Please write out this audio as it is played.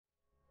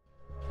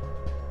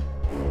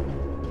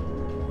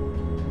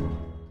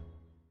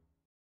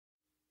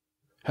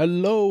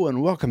Hello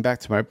and welcome back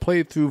to my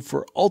playthrough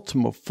for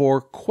Ultima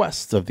 4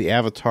 Quest of the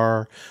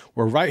Avatar.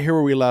 We're right here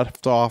where we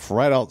left off,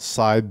 right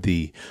outside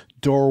the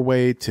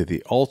doorway to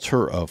the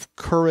Altar of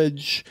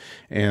Courage.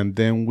 And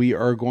then we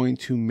are going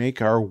to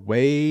make our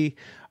way,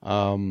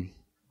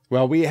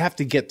 well, we have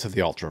to get to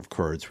the Altar of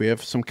Courage. We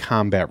have some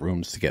combat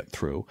rooms to get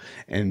through.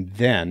 And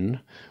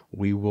then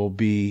we will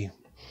be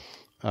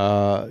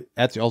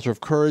at the Altar of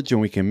Courage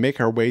and we can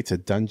make our way to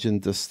Dungeon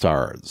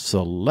Destard.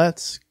 So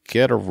let's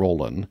get a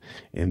rolling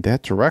in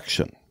that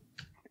direction.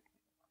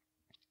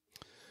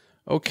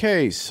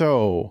 Okay,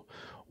 so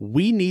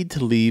we need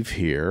to leave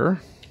here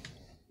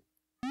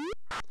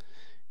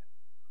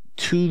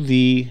to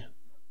the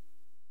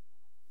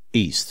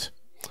east.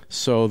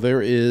 So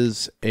there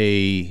is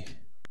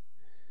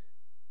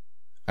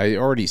I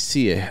already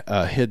see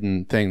a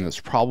hidden thing that's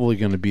probably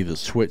going to be the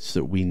switch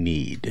that we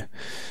need.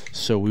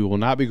 So we will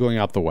not be going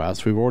out the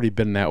west. We've already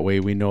been that way.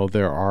 We know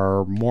there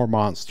are more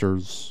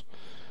monsters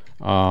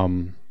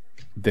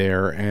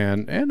there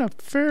and a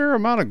fair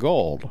amount of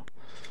gold.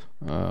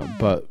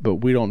 But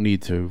we don't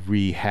need to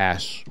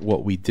rehash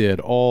what we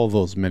did all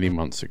those many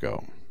months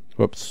ago.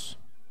 Whoops.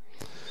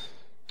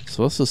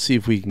 So let's just see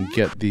if we can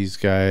get these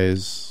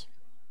guys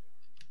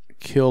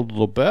killed a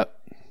little bit.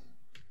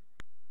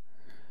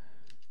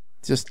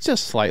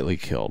 Just slightly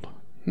killed.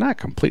 Not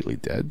completely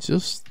dead,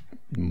 just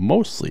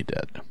mostly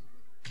dead.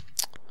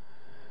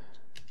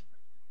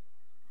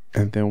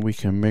 And then we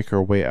can make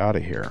our way out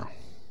of here.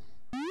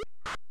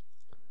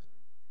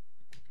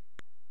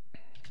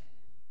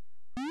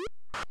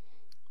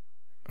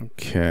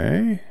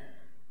 Okay.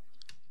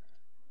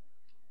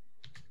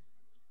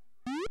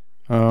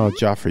 Oh,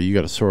 Joffrey, you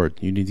got a sword.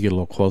 You need to get a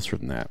little closer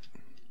than that.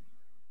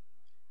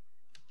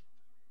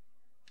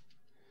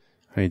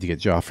 I need to get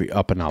Joffrey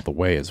up and out the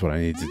way is what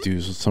I need to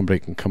do so somebody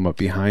can come up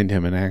behind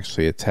him and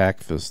actually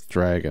attack this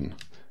dragon.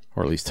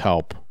 Or at least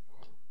help.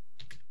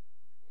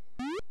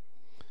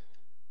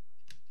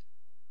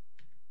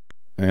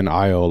 And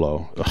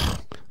Iolo.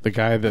 Ugh, the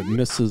guy that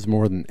misses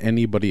more than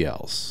anybody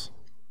else.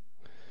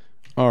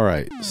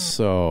 Alright,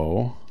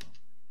 so...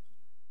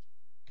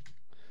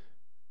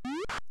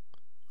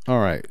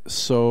 Alright,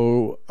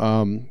 so...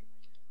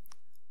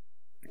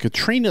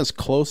 Katrina's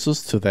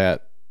closest to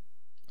that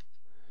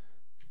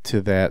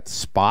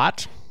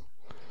spot.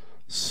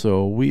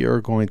 So we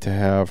are going to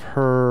have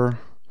her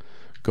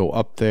go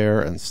up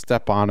there and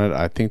step on it.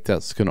 I think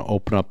that's going to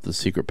open up the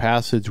secret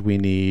passage we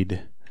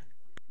need.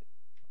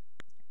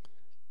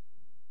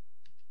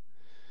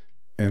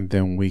 And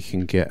then we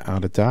can get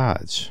out of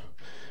Dodge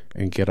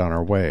and get on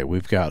our way.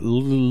 We've got at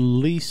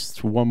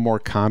least one more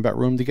combat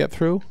room to get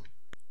through.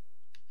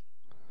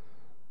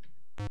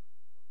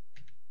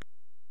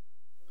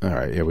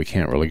 Alright, yeah, we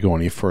can't really go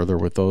any further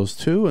with those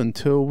two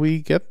until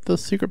we get the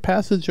secret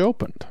passage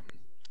opened.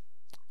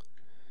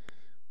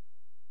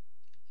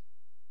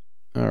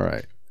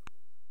 Alright.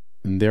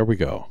 And there we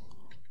go.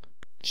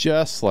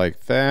 Just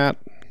like that,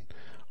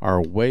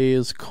 our way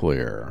is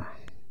clear.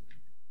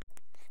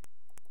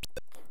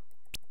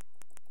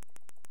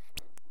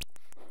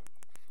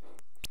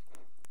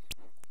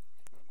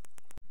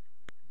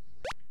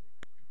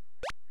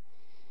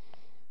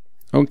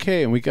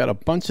 Okay, and we got a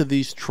bunch of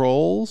these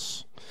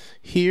trolls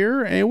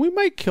here, and we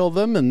might kill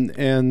them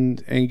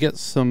and get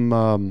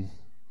some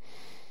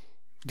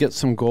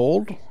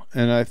gold.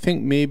 And I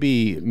think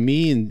maybe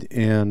me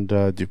and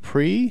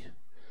Dupree,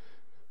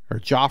 or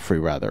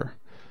Joffrey rather,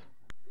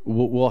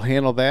 we'll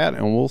handle that,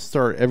 and we'll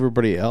start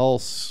everybody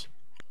else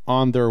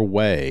on their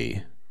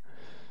way.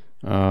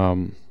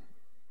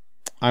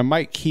 I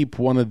might keep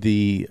one of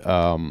the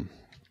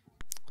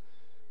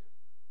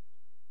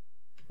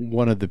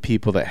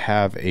people that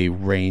have a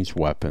ranged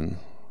weapon.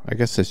 I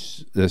guess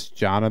this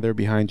Jana there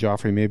behind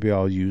Joffrey. Maybe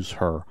I'll use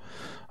her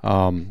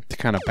to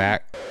kind of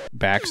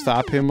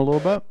backstop him a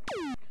little bit.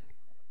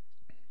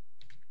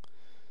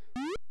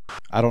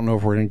 I don't know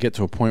if we're going to get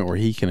to a point where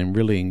he can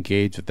really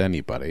engage with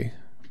anybody,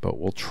 but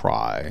we'll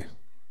try.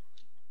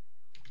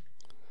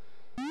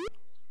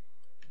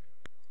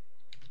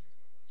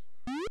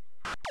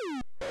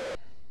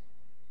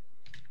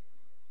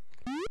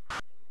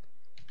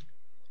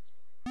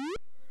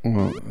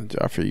 Well,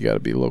 Joffrey, you got to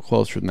be a little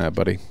closer than that,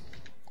 buddy.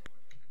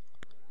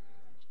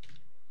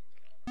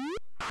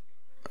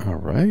 All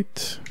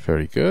right,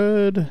 very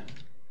good.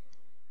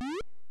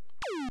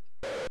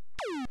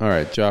 All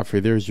right,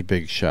 Joffrey, there's your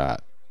big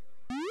shot.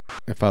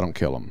 If I don't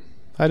kill him.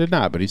 I did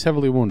not, but he's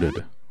heavily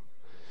wounded.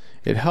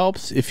 It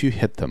helps if you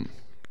hit them.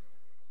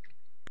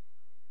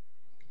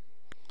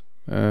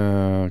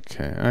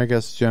 Okay, I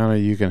guess, Jana,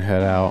 you can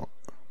head out.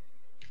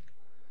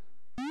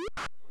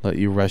 Let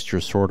you rest your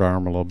sword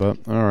arm a little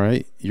bit. All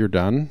right, you're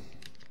done.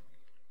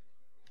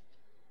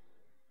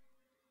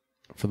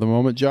 For the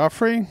moment,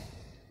 Joffrey.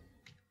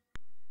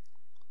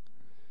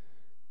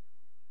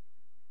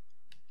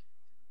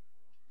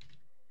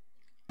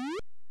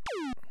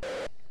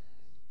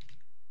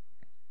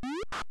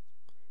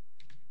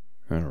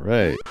 All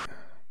right.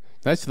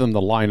 Nice of them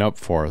to line up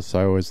for us.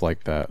 I always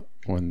like that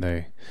when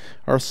they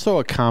are so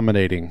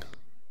accommodating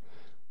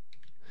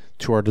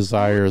to our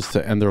desires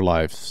to end their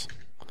lives.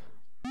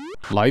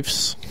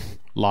 Lives?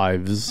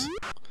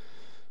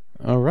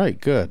 All right,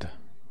 good.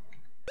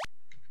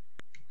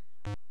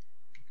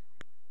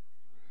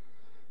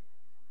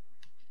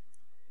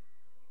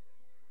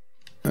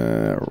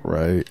 All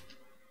right.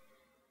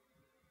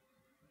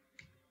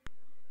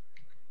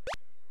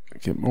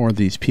 Get more of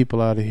these people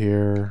out of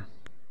here.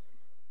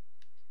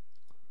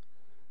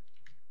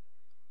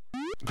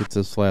 Get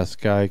this last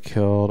guy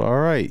killed. All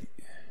right.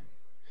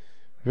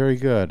 Very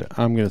good.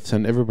 I'm going to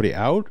send everybody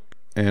out,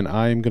 and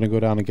I'm going to go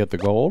down and get the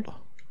gold.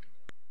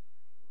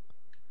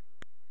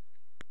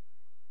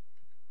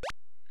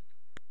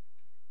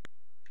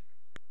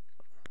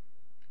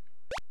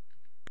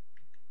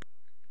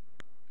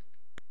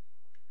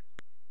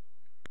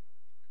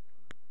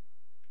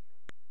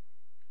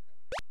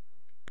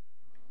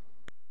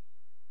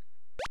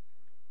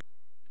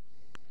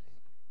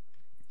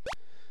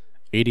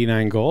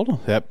 $89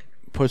 gold. That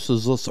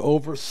pushes us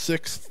over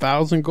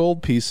 6,000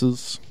 gold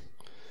pieces.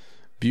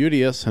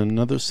 Beauteous,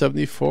 another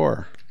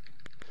 74.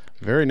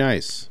 Very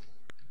nice.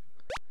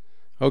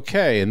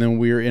 Okay, and then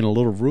we're in a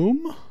little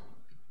room.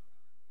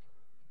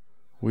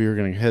 We are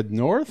going to head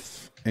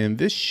north, and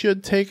this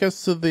should take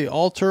us to the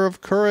Altar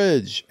of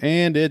Courage,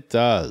 and it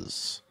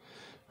does.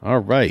 All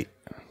right.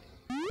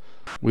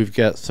 We've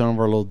got some of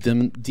our little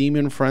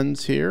demon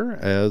friends here,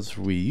 as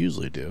we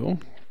usually do.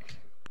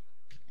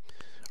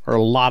 Or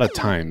a lot of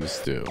times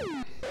do.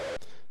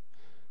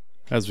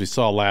 As we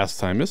saw last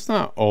time, it's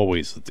not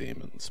always the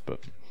demons,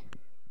 but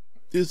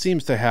it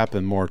seems to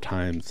happen more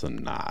times than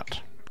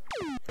not.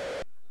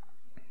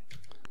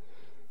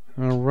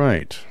 All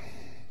right.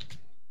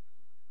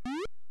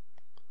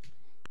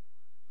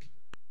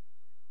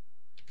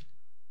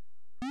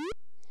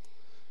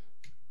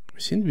 We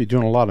seem to be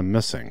doing a lot of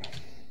missing.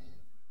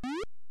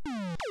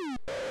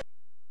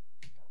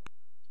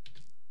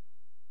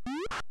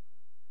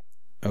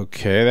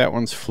 Okay, that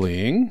one's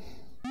fleeing.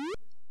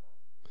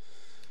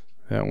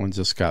 That one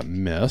just got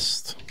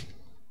missed.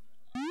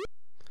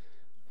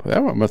 But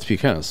that one must be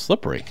kind of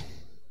slippery.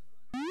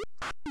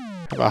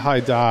 Have a high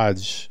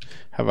dodge.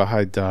 Have a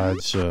high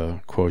dodge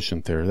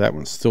quotient there. That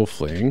one's still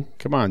fleeing.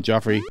 Come on,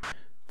 Joffrey.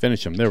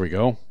 Finish him. There we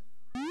go.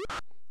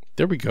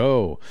 There we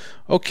go.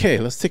 Okay,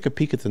 let's take a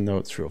peek at the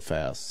notes real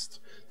fast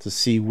to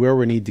see where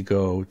we need to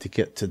go to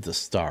get to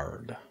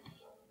Destard.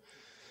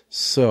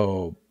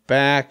 So,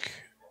 back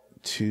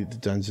to the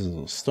Dungeons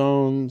and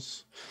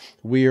Stones.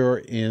 We are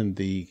in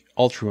the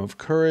Ultima of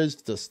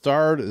Courage.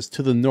 Destard is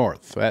to the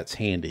north. That's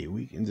handy.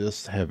 We can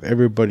just have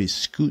everybody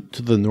scoot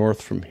to the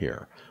north from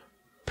here.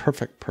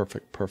 Perfect,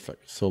 perfect,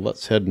 perfect. So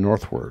let's head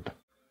northward.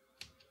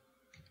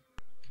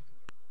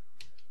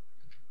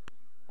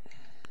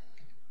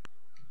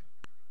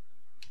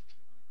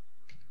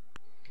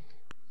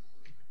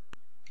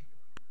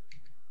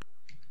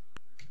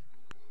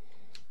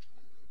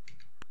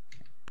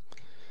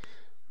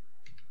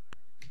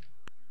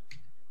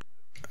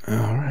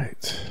 All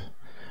right.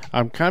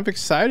 I'm kind of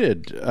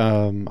excited.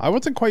 I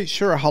wasn't quite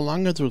sure how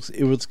long it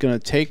was going to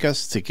take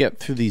us to get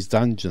through these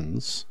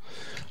dungeons.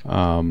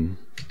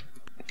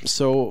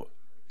 So,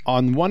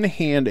 on one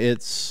hand,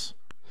 it's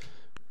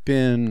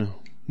been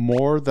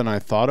more than I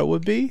thought it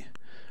would be.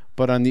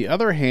 But on the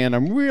other hand,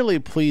 I'm really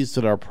pleased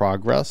at our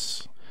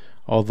progress.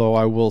 Although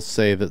I will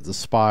say that the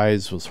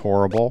spies was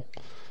horrible.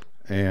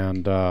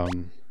 And,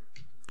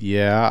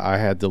 yeah, I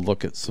had to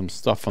look at some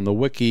stuff on the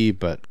wiki,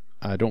 but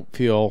I don't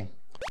feel...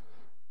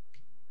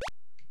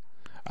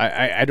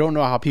 I don't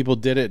know how people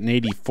did it in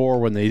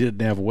 84 when they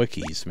didn't have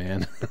wikis,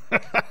 man.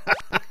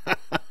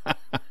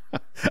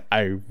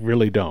 I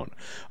really don't.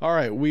 All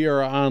right, we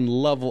are on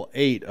level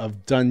 8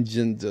 of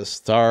Dungeon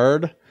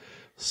Destard.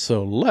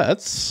 So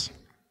let's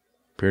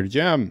prepare to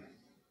gem.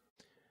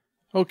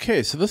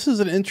 Okay, so this is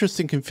an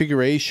interesting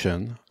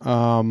configuration.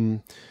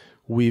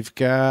 We've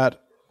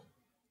got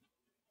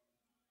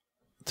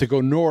to go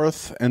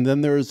north, and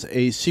then there's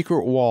a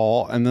secret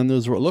wall, and then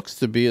there's what looks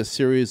to be a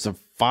series of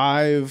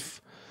 5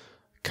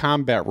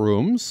 combat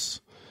rooms,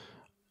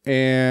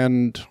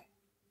 and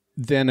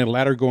then a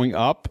ladder going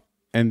up,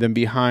 and then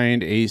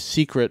behind a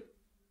secret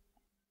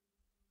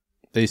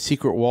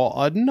wall,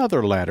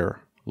 another ladder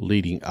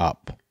leading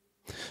up.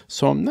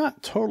 So I'm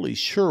not totally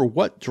sure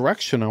what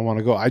direction I want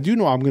to go. I do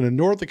know I'm going to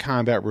ignore the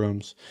combat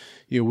rooms.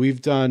 You know,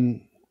 we've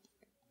done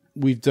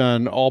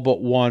all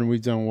but one.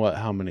 We've done what?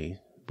 How many?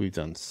 We've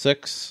done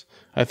 6,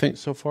 I think,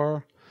 so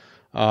far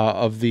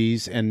of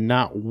these, and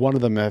not one of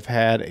them have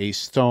had a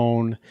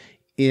stone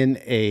in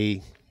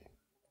a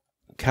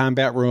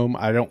combat room.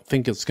 I don't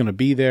think it's going to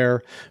be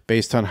there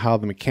based on how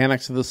the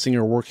mechanics of this thing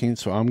are working.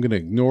 So I'm going to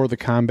ignore the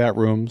combat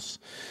rooms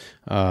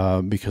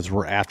because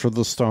we're after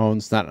the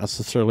stones, not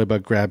necessarily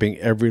about grabbing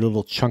every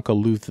little chunk of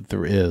loot that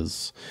there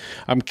is.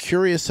 I'm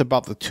curious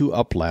about the 2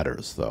 up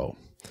ladders, though.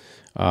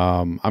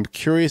 I'm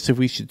curious if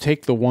we should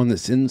take the one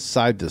that's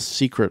inside the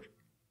secret,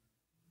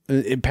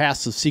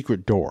 past the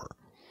secret door.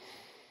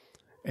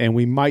 And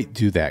we might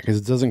do that because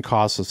it doesn't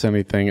cost us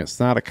anything. It's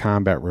not a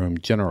combat room,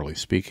 generally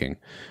speaking.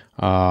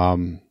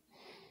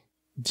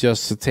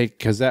 Just to take,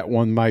 because that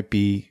one might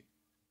be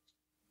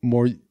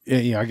more,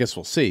 you know, I guess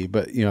we'll see,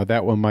 but you know,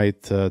 that one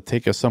might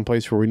take us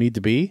someplace where we need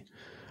to be.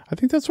 I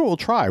think that's what we'll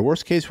try.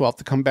 Worst case, we'll have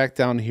to come back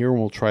down here and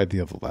we'll try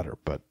the other ladder,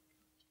 but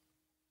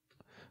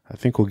I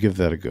think we'll give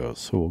that a go.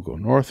 So we'll go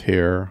north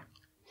here.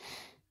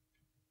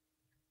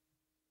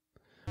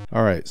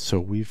 All right, so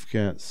we've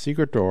got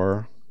secret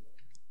door,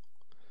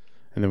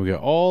 and then we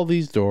got all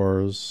these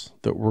doors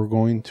that we're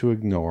going to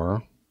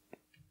ignore.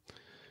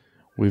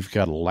 We've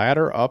got a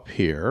ladder up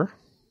here.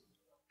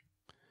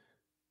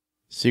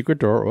 Secret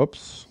door,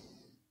 oops.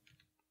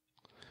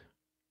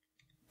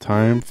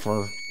 Time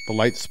for the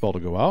light spell to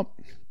go out.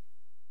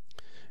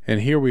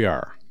 And here we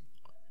are.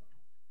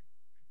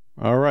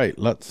 All right,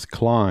 let's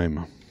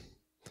climb.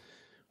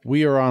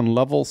 We are on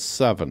level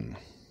 7.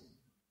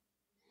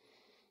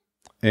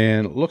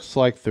 And it looks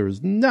like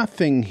there's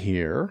nothing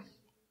here.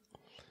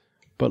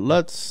 But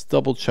let's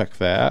double check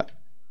that.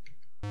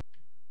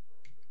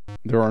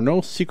 There are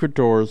no secret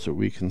doors that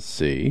we can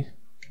see.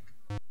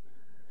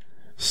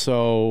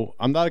 So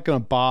I'm not going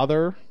to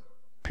bother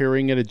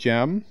peering at a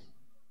gem.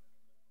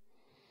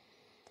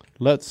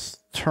 Let's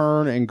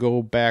turn and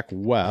go back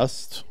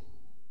west.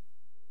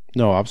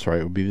 No, I'm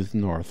sorry, it would be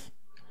north.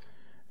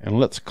 And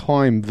let's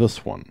climb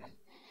this one.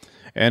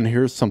 And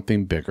here's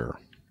something bigger.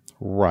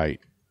 Right.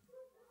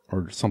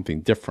 Or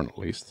something different at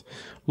least.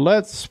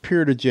 Let's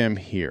peer at a gem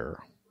here.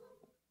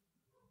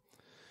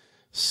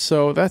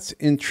 So that's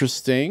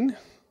interesting.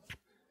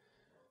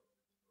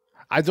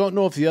 I don't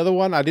know if the other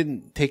one, I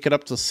didn't take it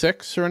up to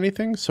 6 or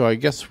anything, so I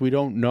guess we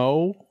don't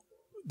know.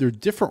 There are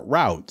different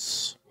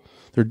routes.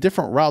 There are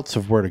different routes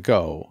of where to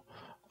go.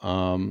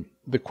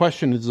 The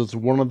question is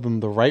one of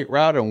them the right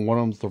route and one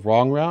of them's the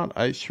wrong route?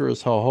 I sure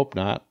as hell hope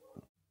not.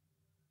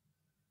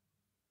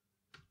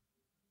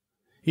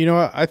 You know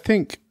what? I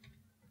think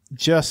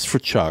just for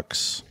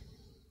chucks,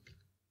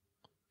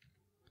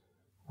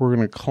 we're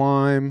going to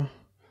climb.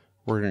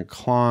 We're going to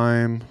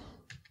climb.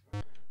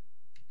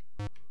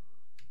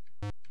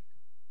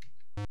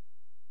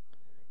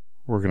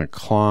 We're going to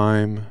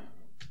climb.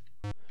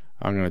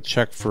 I'm going to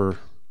check for...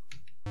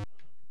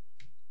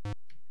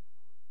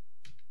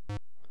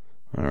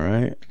 All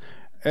right.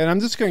 And I'm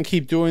just going to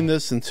keep doing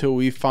this until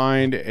we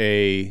find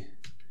a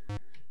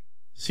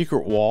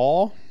secret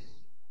wall,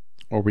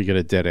 or we get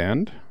a dead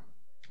end,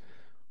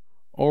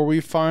 or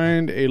we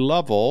find a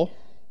level.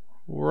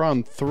 We're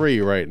on 3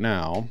 right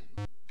now.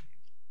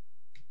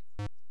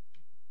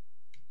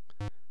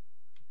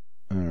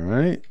 All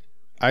right.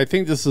 I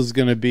think this is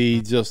going to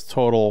be just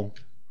total.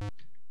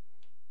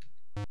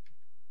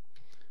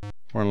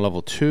 We're on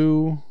level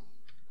 2.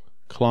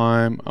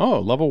 Climb. Oh,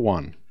 level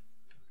 1.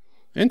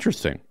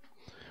 Interesting.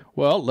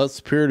 Well,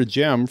 let's peer at a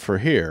gem for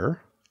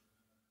here.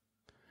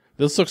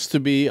 This looks to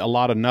be a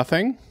lot of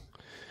nothing.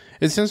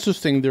 It's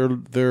interesting.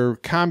 There are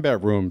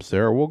combat rooms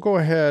there. We'll go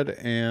ahead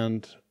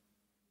and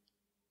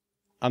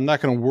I'm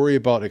not going to worry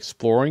about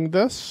exploring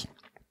this.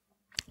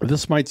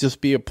 This might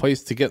just be a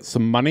place to get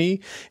some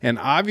money. And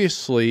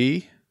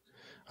obviously,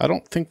 I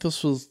don't think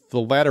this was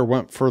the ladder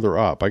went further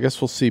up. I guess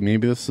we'll see.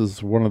 Maybe this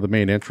is one of the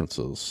main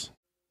entrances.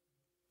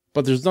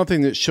 But there's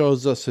nothing that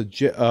shows us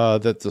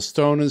that the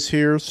stone is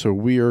here, so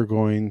we are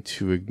going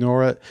to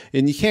ignore it.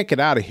 And you can't get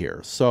out of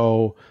here,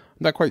 so I'm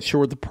not quite sure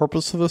what the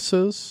purpose of this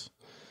is.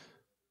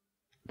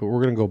 But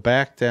we're going to go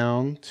back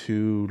down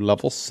to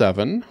level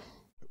 7.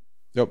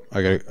 Yep,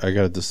 I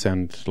got to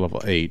descend to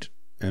level 8,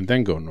 and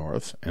then go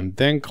north, and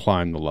then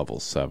climb to level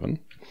 7.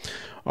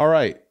 All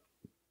right.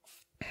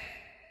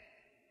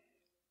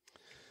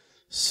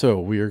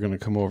 So we are going to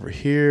come over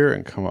here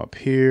and come up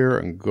here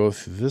and go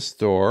through this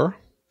door,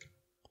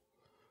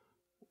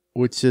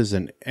 which is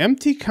an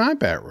empty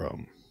combat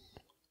room.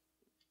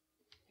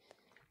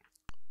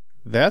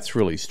 That's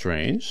really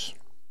strange.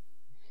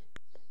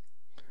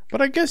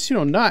 But I guess, you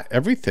know, not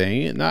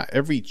everything, not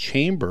every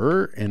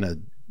chamber in a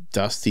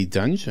dusty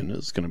dungeon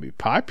is going to be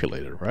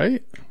populated,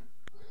 right?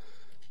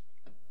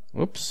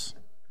 Whoops.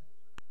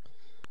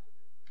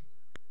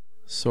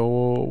 So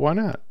why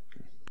not?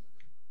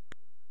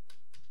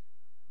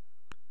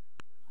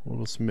 Well,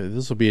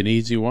 this will be an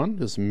easy one.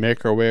 Just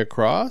make our way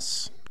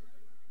across.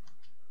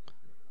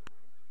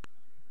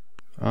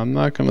 I'm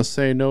not going to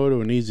say no to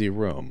an easy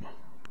room.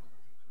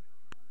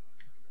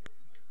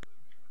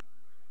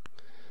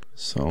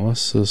 So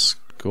let's just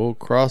go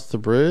across the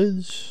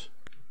bridge.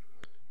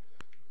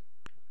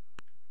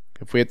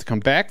 If we have to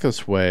come back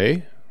this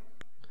way,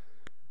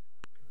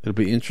 it'll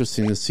be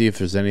interesting to see if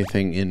there's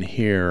anything in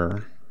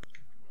here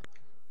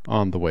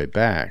on the way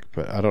back.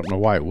 But I don't know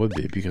why it would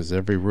be, because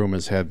every room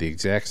has had the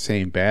exact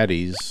same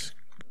baddies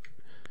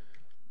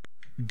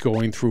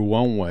going through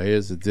one way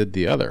as it did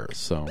the other.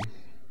 So...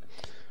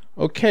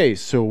 okay,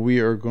 so we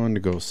are going to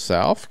go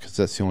south because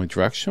that's the only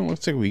direction.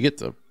 Looks like we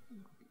get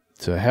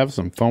to have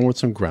some fun with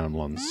some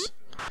gremlins.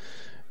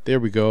 There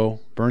we go.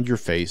 Burned your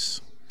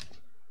face.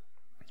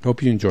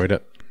 Hope you enjoyed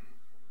it.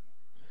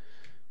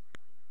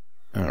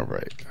 All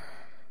right.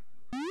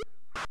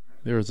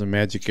 There's a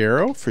magic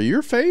arrow for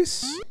your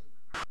face.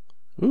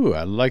 Ooh,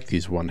 I like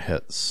these one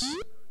hits.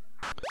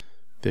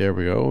 There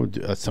we go.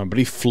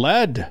 Somebody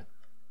fled.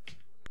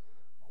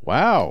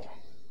 Wow.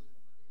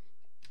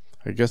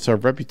 I guess our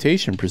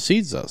reputation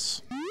precedes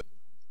us.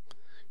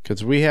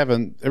 Because we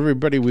haven't,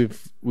 everybody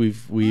we've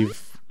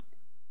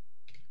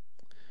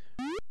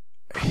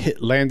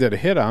landed a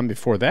hit on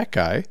before that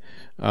guy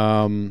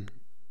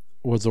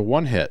was a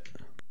one hit.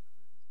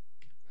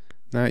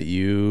 Not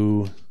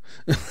you.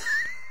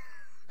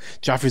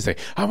 Joffrey's like,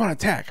 I want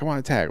to attack.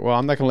 Well,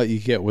 I'm not going to let you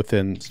get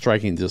within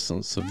striking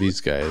distance of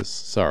these guys.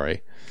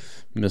 Sorry,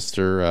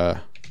 Mr.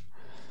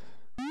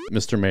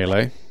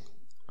 Melee.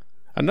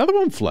 Another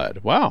one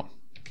fled. Wow.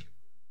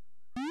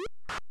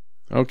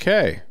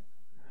 Okay.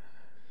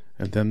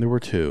 And then there were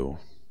two.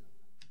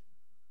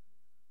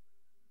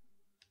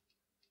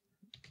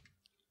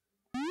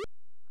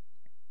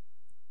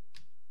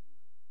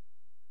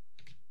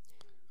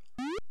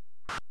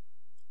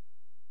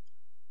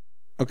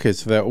 Okay,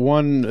 so that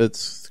one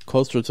that's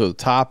closer to the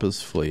top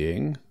is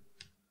fleeing.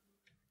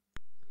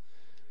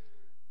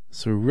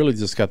 So we really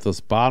just got this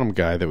bottom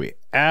guy that we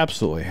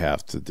absolutely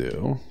have to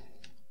do.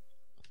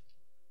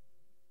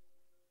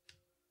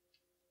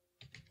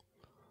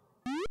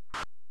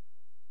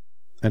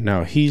 And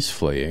now he's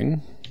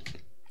fleeing.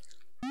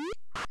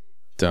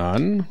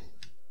 Done.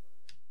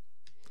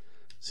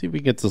 See if we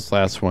get this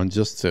last one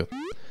just to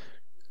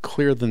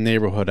clear the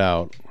neighborhood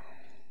out.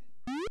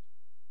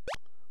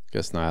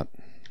 Guess not.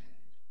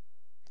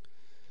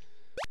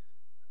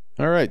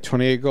 All right,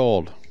 28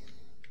 gold.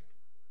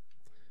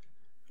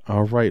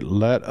 All right,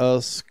 let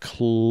us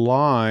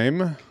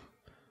climb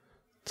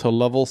to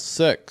level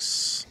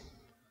 6.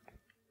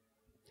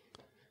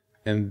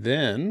 And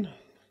then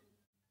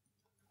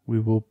we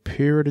will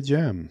peer at a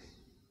gem.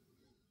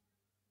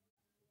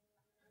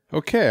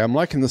 Okay, I'm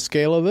liking the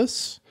scale of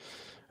this.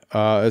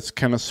 It's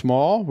kind of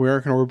small. We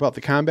aren't going to worry about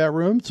the combat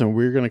rooms, and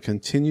we're going to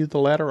continue the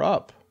ladder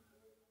up.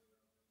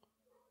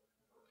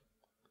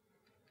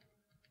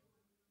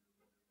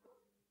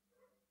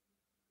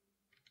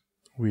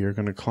 We are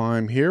going to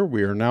climb here.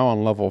 We are now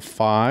on level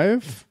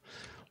 5.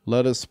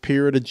 Let us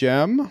peer at a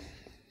gem.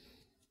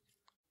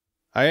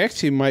 I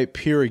actually might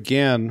peer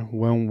again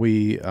when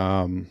we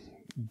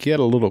get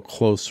a little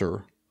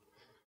closer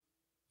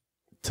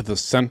to the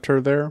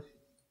center there.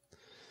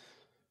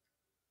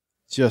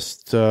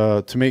 Just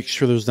to make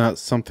sure there's not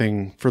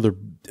something further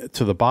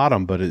to the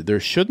bottom, but there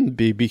shouldn't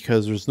be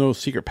because there's no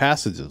secret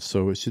passages.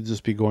 So it should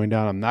just be going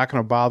down. I'm not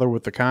going to bother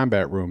with the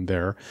combat room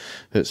there.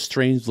 That's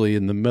strangely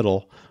in the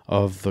middle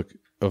of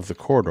the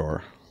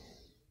corridor.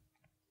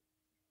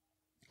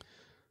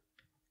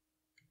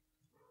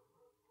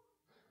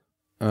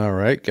 All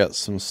right, got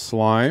some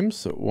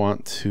slimes that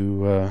want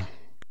to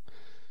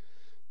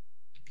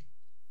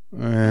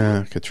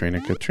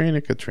Katrina.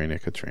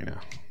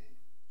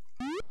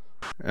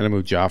 And I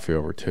move Joffrey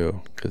over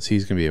too, because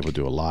he's going to be able to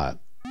do a lot.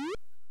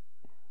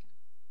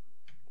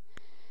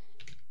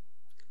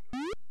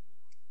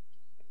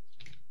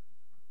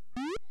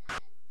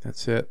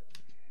 That's it.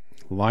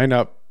 Line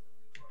up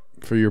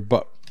for your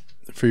butt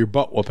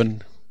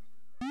whooping.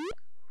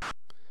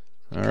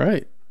 All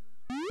right.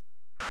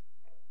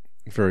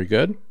 Very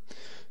good.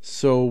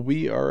 So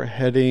we are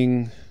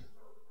heading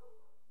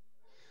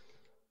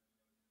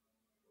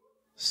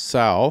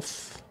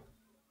south.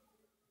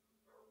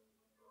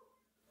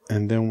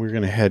 And then we're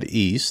going to head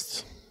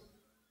east.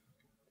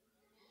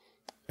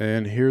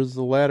 And here's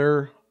the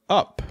ladder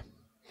up.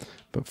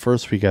 But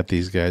first we got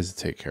these guys to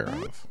take care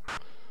of.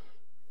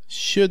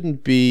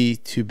 Shouldn't be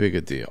too big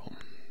a deal.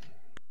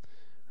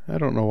 I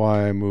don't know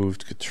why I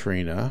moved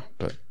Katrina,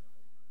 but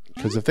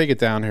because if they get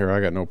down here, I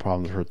got no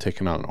problem with her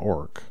taking out an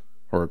orc.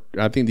 Or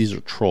I think these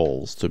are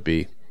trolls to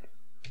be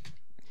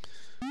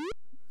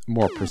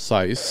more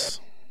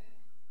precise.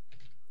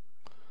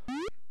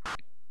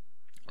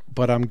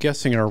 But I'm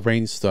guessing our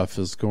range stuff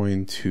is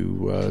going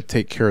to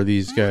take care of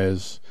these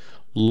guys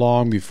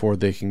long before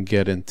they can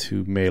get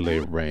into melee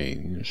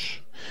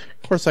range.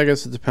 Of course, I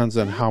guess it depends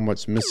on how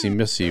much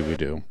missy we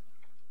do.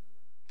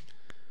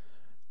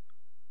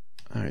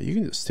 Alright, you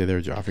can just stay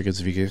there, Joffrey, because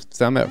if he gets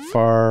down that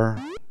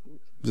far,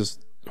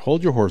 just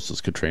hold your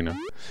horses, Katrina.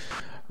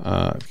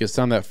 If he gets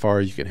down that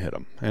far, you can hit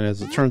him. And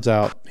as it turns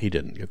out, he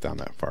didn't get down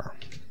that far.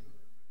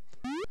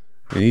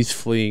 And he's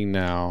fleeing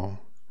now.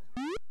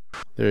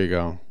 There you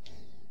go.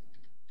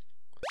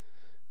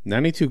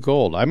 92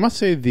 gold. I must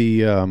say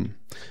the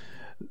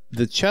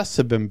chests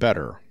have been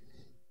better.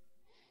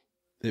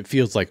 It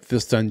feels like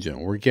this dungeon.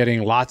 We're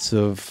getting lots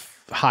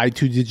of high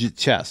 2-digit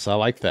chests. I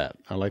like that.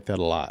 I like that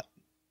a lot.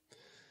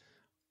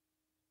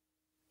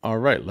 All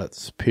right,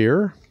 let's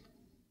peer.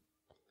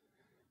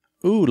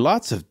 Ooh,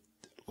 lots of,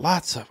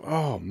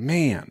 oh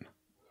man.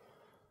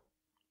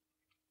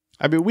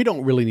 I mean, we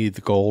don't really need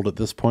the gold at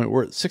this point.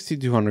 We're at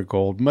 6,200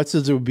 gold. Much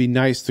as it would be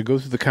nice to go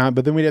through the combat,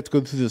 but then we'd have to go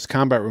through this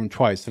combat room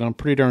twice, and I'm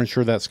pretty darn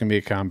sure that's going to be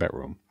a combat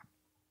room.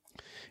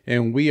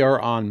 And we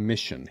are on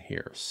mission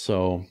here,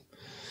 so,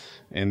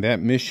 and that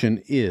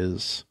mission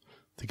is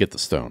to get the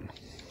stone.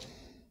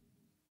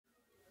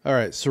 All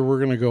right, so we're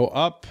going to go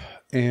up,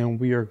 and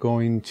we are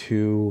going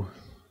to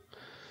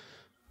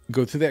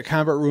go through that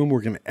combat room.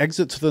 We're going to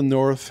exit to the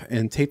north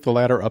and take the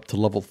ladder up to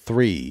level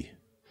 3.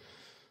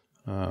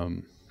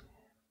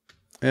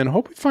 And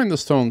hope we find the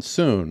stone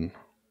soon.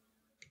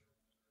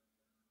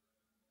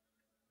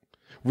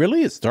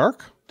 Really? It's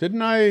dark?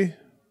 Didn't I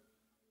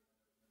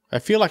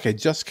feel like I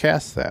just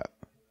cast that.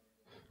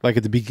 Like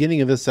at the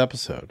beginning of this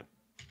episode.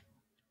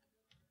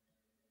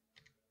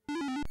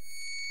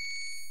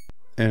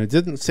 And it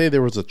didn't say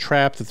there was a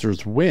trap that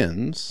there's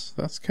winds.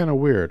 That's kind of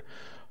weird.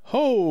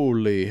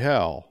 Holy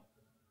hell.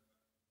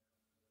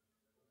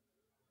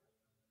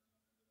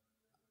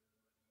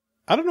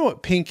 I don't know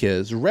what pink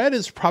is. Red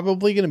is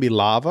probably going to be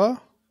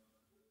lava.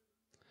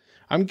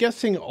 I'm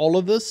guessing all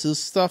of this is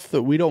stuff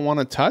that we don't want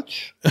to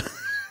touch.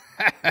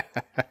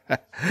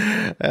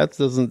 That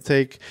doesn't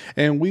take...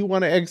 And we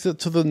want to exit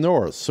to the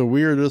north. So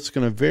we are just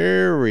going to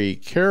very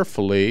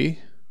carefully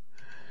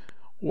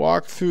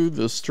walk through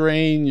the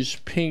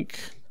strange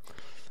pink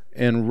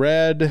and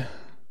red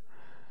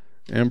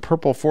and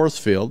purple force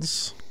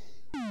fields.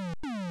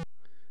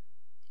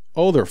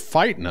 Oh, they're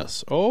fighting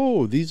us.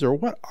 Oh, these are...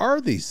 What are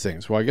these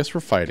things? Well, I guess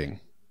we're fighting.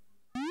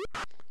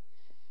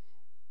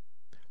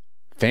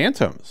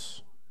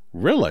 Phantoms.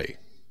 Really?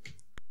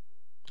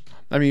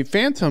 I mean,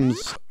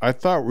 phantoms, I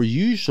thought were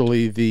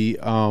usually the...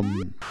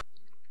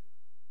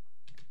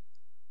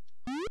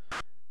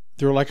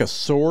 they're like a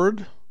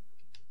sword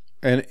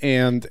and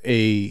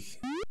a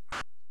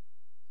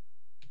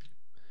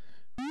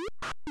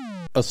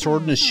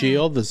sword and a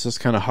shield that's just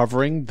kind of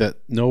hovering that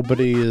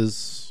nobody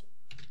is...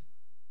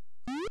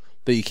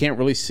 that you can't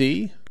really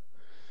see.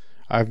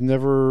 I've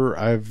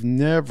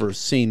never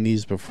seen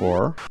these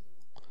before.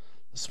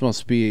 This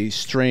must be a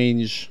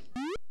strange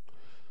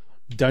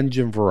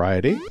dungeon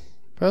variety.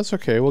 But that's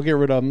okay. We'll get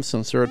rid of them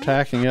since they're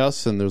attacking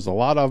us, and there's a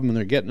lot of them and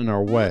they're getting in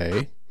our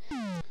way.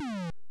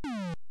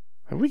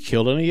 Have we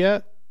killed any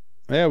yet?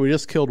 Yeah, we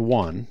just killed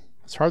one.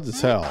 It's hard to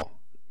tell.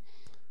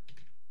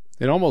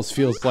 It almost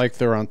feels like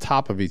they're on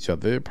top of each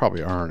other. They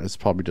probably aren't. It's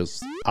probably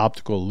just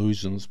optical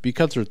illusions.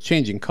 Because they're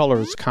changing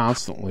colors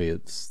constantly,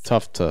 it's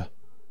tough to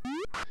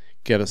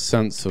get a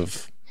sense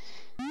of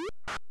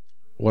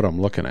what I'm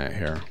looking at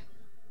here.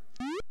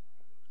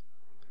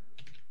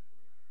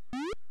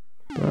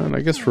 But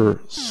I guess we're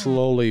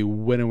slowly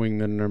winnowing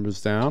the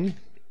numbers down.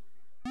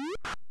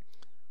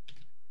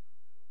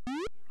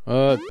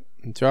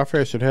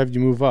 Joffrey, I should have you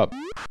move up.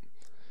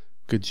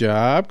 Good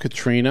job,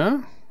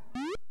 Katrina.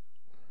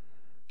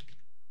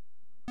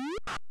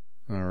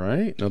 All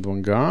right, another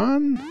one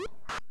gone.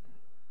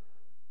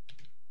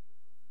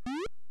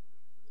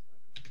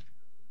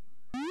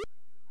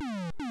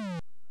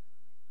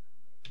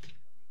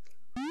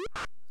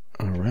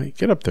 All right,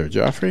 get up there,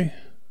 Joffrey.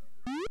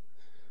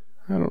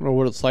 I don't know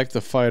what it's like to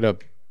fight a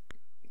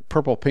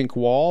purple-pink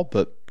wall,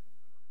 but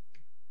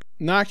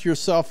knock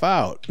yourself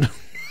out.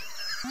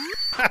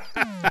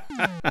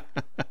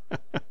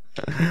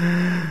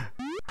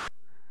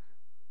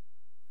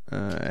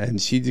 And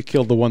she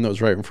killed the one that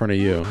was right in front of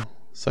you.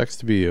 Sucks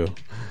to be you.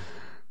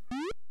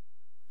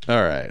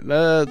 All right,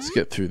 let's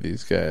get through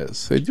these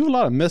guys. They do a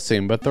lot of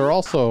missing, but they're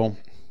also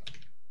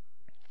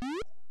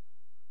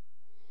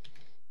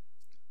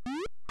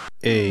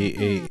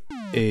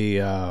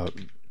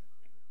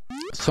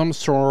some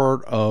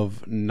sort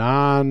of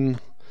I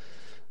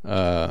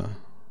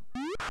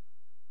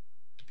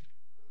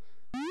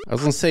was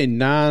going to say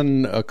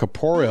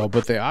non-corporeal,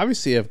 but they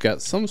obviously have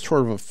got some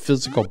sort of a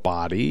physical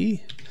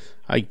body,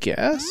 I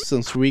guess,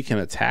 since we can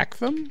attack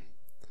them.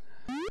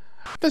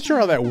 I'm not sure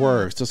how that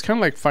works. It's kind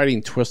of like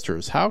fighting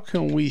twisters. How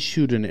can we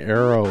shoot an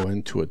arrow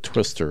into a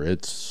twister?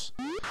 It's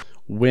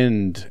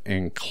wind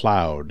and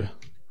cloud.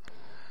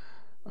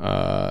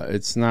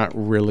 It's not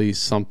really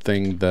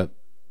something that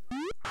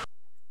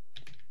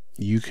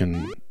you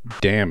can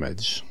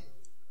damage.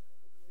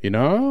 You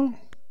know?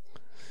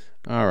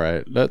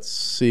 Alright, let's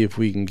see if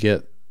we can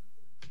get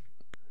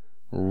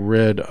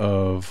rid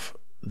of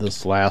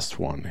this last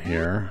one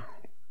here.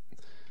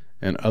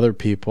 And other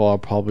people, I'll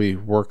probably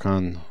work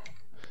on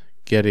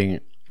getting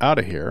out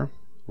of here.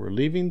 We're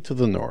leaving to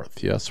the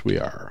north. Yes, we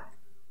are.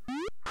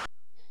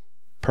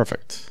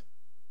 Perfect.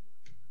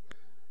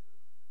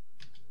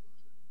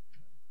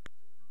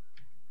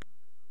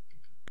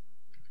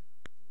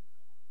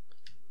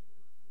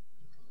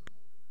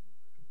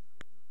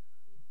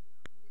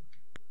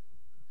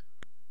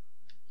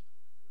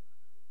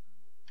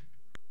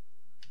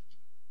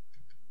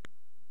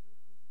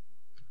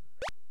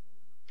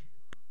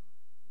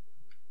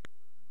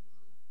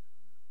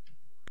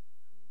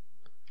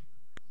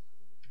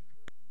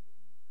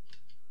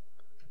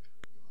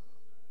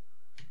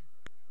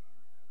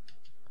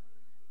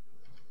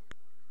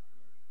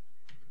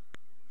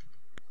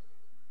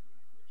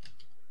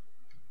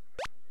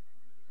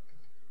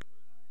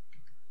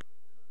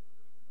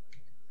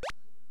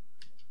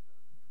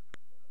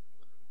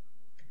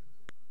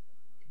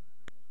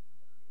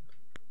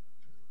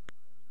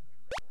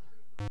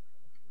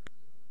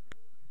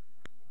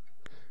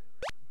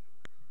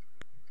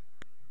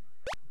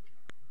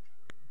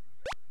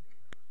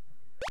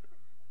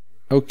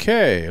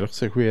 Okay,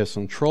 looks like we have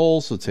some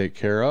trolls to take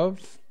care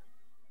of.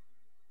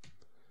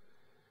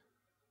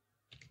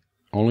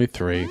 Only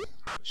 3.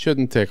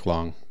 Shouldn't take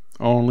long.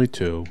 Only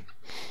 2.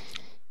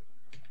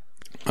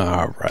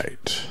 All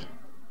right.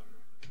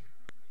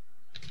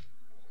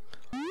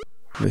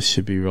 This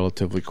should be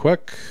relatively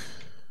quick.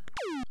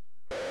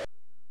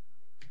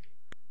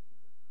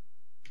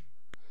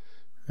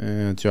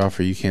 And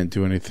Joffrey, you can't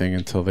do anything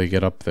until they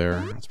get up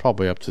there. It's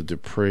probably up to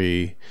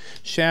Dupree.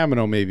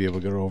 Shamino may be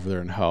able to get over there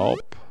and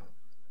help.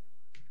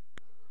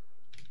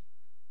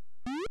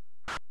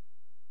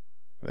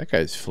 That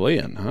guy's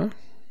fleeing, huh?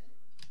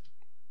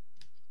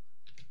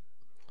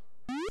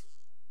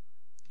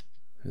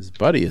 His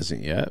buddy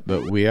isn't yet,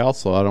 but we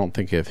also, I don't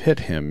think, have hit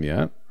him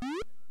yet.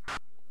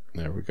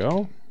 There we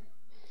go.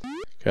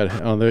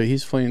 Got, oh, there,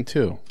 he's fleeing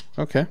too.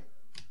 Okay.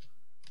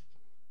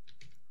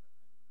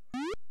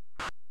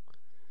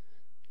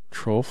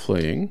 Troll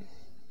fleeing.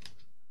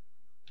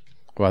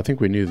 Well, I think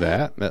we knew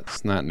that.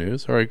 That's not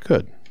news. All right,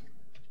 good.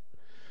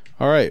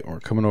 All right,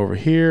 we're coming over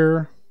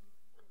here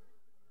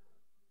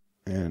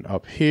and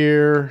up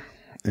here,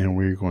 and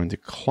we're going to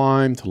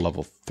climb to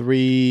level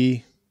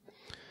 3,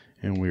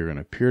 and we're going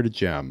to peer to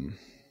gem.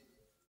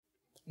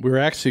 We're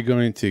actually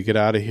going to get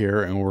out of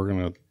here, and we're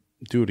going to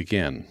do it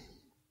again.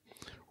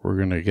 We're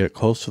going to get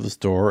close to this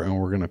door, and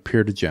we're going to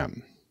peer to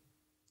gem.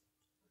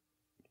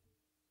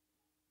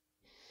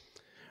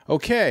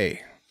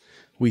 Okay,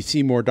 we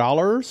see more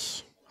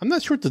dollars. I'm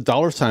not sure what the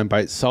dollar sign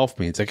by itself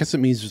means. I guess it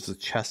means there's a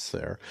chest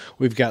there.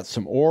 We've got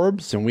some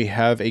orbs, and we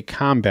have a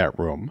combat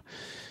room.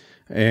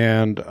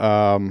 And,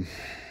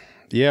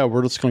 yeah,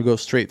 we're just going to go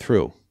straight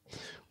through.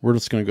 We're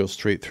just going to go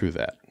straight through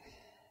that.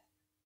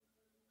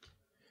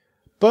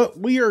 But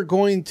we are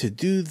going to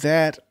do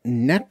that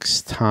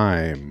next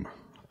time.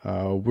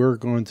 We're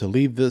going to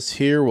leave this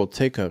here. We'll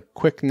take a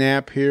quick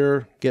nap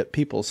here, get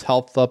people's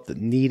health up that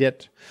need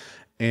it.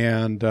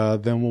 And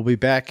then we'll be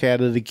back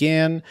at it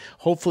again.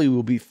 Hopefully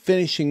we'll be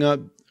finishing up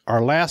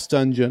our last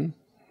dungeon,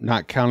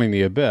 not counting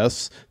the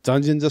Abyss.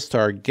 Dungeon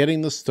Destard,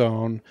 getting the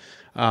stone.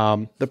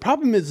 The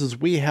problem is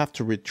we have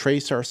to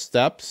retrace our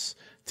steps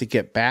to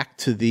get back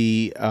to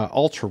the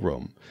altar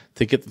room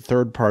to get the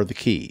third part of the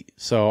key.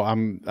 So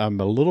I'm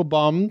a little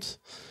bummed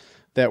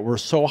that we're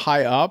so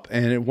high up.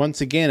 And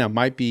once again, it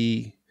might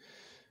be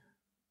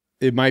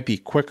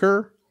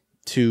quicker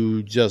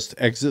to just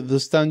exit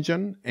this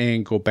dungeon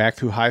and go back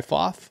through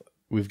Hythoth.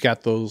 We've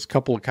got those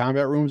couple of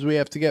combat rooms we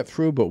have to get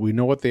through, but we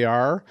know what they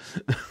are.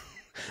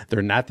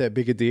 They're not that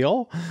big a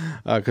deal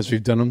because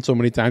we've done them so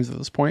many times at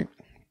this point.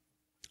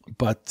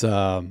 But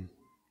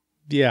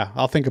yeah,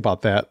 I'll think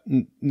about that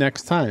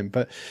next time.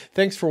 But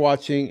thanks for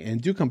watching,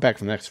 and do come back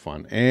for the next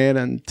one. And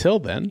until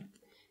then,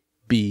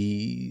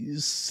 be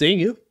seeing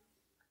you.